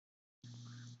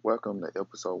Welcome to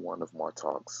episode 1 of More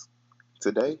Talks.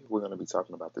 Today, we're going to be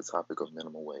talking about the topic of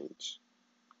minimum wage.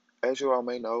 As you all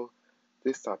may know,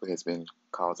 this topic has been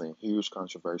causing huge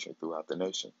controversy throughout the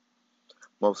nation.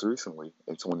 Most recently,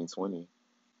 in 2020,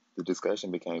 the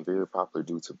discussion became very popular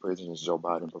due to President Joe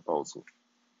Biden's proposal.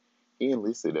 He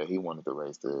enlisted that he wanted to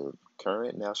raise the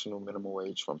current national minimum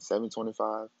wage from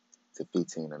 $7.25 to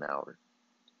 $15 an hour.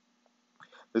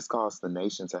 This caused the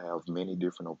nation to have many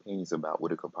different opinions about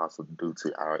what it could possibly do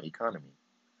to our economy.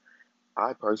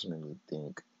 I personally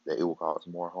think that it will cause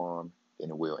more harm than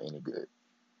it will any good.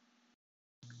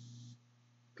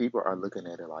 People are looking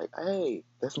at it like, hey,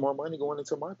 that's more money going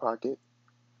into my pocket.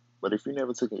 But if you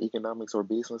never took an economics or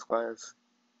business class,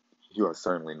 you are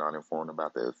certainly not informed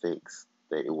about the effects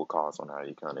that it will cause on our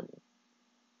economy.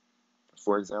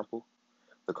 For example,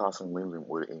 the cost of living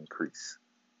will increase.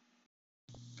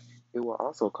 It will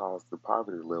also cause the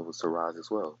poverty levels to rise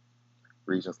as well.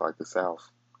 Regions like the South,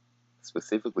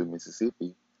 specifically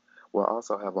Mississippi, will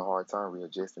also have a hard time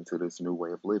readjusting to this new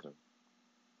way of living.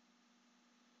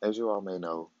 As you all may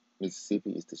know,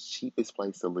 Mississippi is the cheapest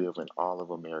place to live in all of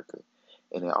America,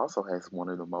 and it also has one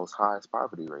of the most highest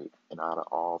poverty rate out of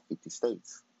all 50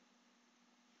 states.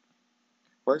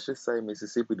 Let's just say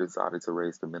Mississippi decided to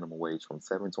raise the minimum wage from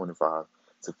 $7.25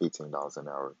 to $15 an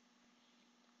hour.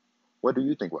 What do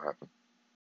you think will happen?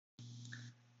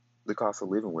 The cost of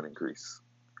living would increase,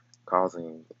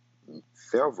 causing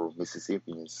several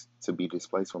Mississippians to be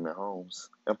displaced from their homes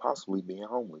and possibly being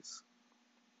homeless.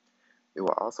 It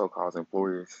will also cause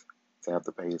employers to have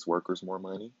to pay its workers more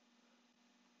money,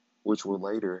 which will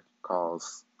later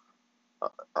cause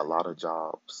a lot of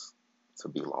jobs to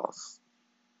be lost.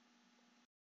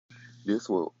 This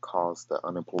will cause the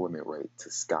unemployment rate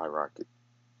to skyrocket.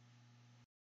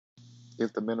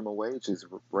 If the minimum wage is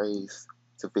raised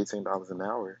to $15 an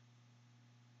hour,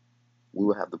 we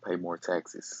will have to pay more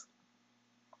taxes.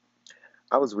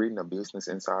 I was reading a Business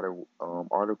Insider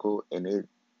article, and it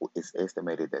is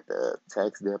estimated that the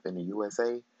tax debt in the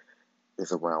USA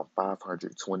is around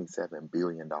 $527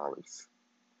 billion.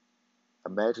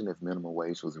 Imagine if minimum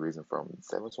wage was risen from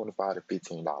 $7.25 to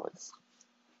 $15.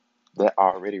 That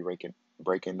already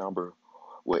breaking number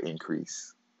would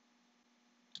increase.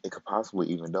 It could possibly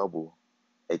even double,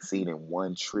 exceeding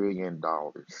 $1 trillion.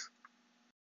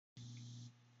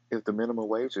 If the minimum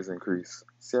wages increase,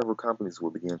 several companies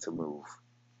will begin to move.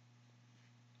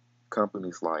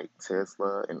 Companies like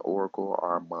Tesla and Oracle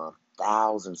are among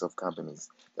thousands of companies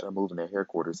that are moving their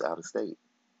headquarters out of state.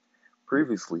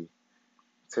 Previously,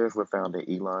 Tesla founder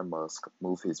Elon Musk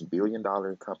moved his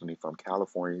billion-dollar company from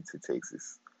California to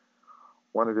Texas.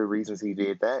 One of the reasons he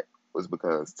did that was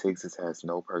because Texas has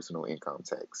no personal income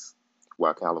tax,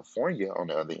 while California, on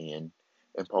the other end,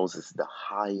 imposes the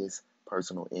highest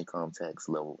personal income tax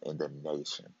level in the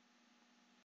nation.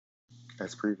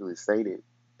 As previously stated,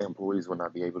 employees will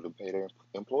not be able to pay their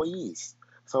employees,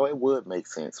 so it would make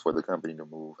sense for the company to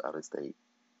move out of state,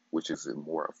 which is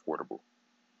more affordable.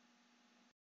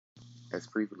 As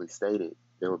previously stated,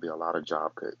 there will be a lot of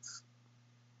job cuts.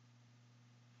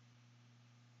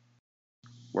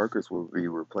 Workers will be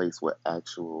replaced with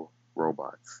actual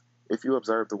robots. If you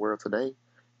observe the world today,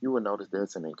 you will notice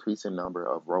there's an increasing number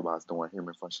of robots doing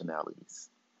human functionalities.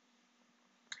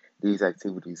 These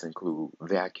activities include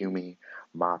vacuuming,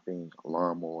 mopping,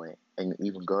 lawn mowing, and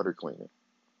even gutter cleaning.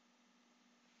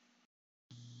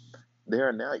 They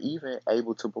are now even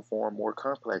able to perform more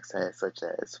complex tasks such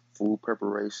as food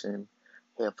preparation,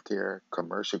 healthcare,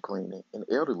 commercial cleaning, and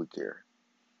elderly care.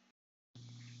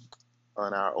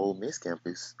 On our Ole Miss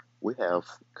campus, we have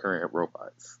current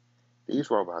robots. These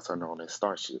robots are known as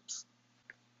starships.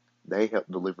 They help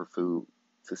deliver food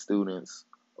to students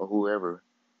or whoever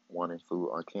wanting food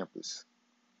on campus.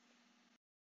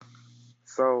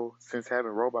 So, since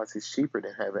having robots is cheaper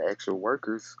than having actual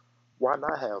workers, why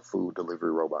not have food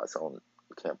delivery robots on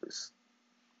campus?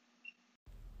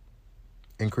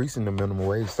 Increasing the minimum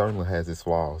wage certainly has its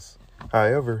flaws.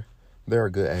 However, there are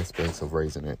good aspects of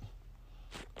raising it.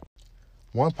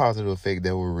 One positive effect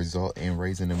that will result in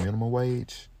raising the minimum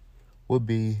wage would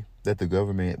be that the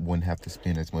government wouldn't have to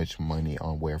spend as much money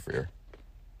on welfare.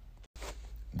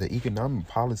 The Economic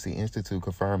Policy Institute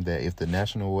confirmed that if the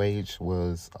national wage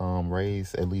was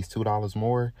raised at least $2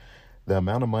 more, the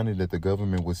amount of money that the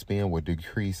government would spend would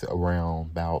decrease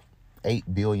around about $8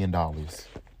 billion.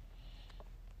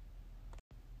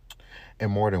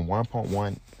 And more than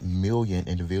 1.1 million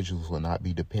individuals will not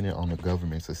be dependent on the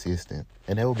government's assistance,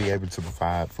 and they will be able to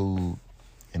provide food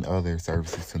and other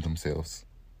services to themselves.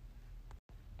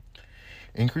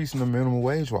 Increasing the minimum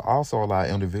wage will also allow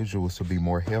individuals to be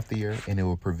more healthier, and it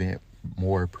will prevent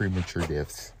more premature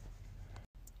deaths.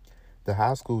 The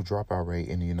high school dropout rate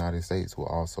in the United States will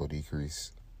also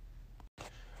decrease.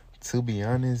 To be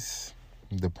honest,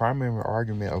 the primary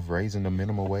argument of raising the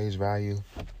minimum wage value,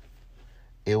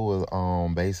 it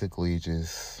will basically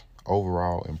just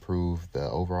overall improve the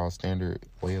overall standard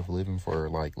way of living for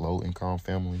like low income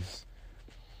families,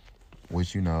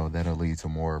 which that'll lead to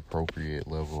more appropriate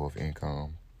level of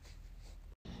income.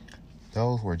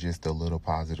 Those were just the little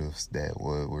positives that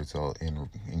would result in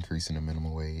increasing the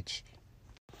minimum wage.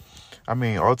 I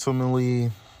mean,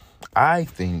 ultimately, I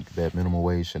think that minimum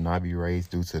wage should not be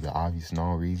raised due to the obvious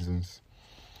known reasons.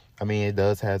 I mean, it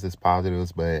does have its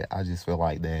positives, but I just feel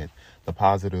like that the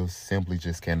positives simply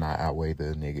just cannot outweigh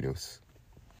the negatives.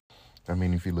 I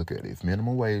mean, if you look at it, if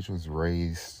minimum wage was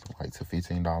raised like to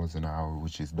 $15 an hour,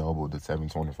 which is double the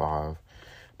 $7.25,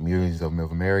 millions of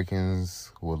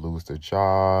Americans would lose their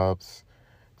jobs.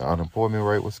 The unemployment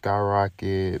rate would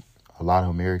skyrocket. A lot of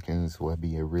Americans would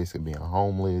be at risk of being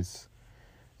homeless.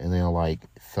 And then, like,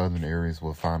 southern areas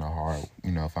will find it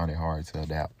hard to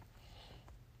adapt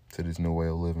to this new way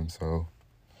of living. So,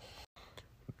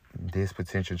 this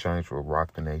potential change will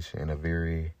rock the nation in a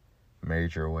very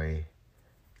major way,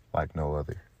 like no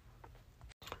other.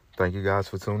 Thank you guys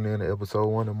for tuning in to episode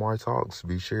 1 of My Talks.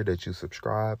 Be sure that you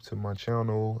subscribe to my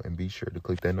channel and be sure to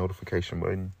click that notification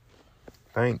button.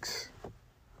 Thanks.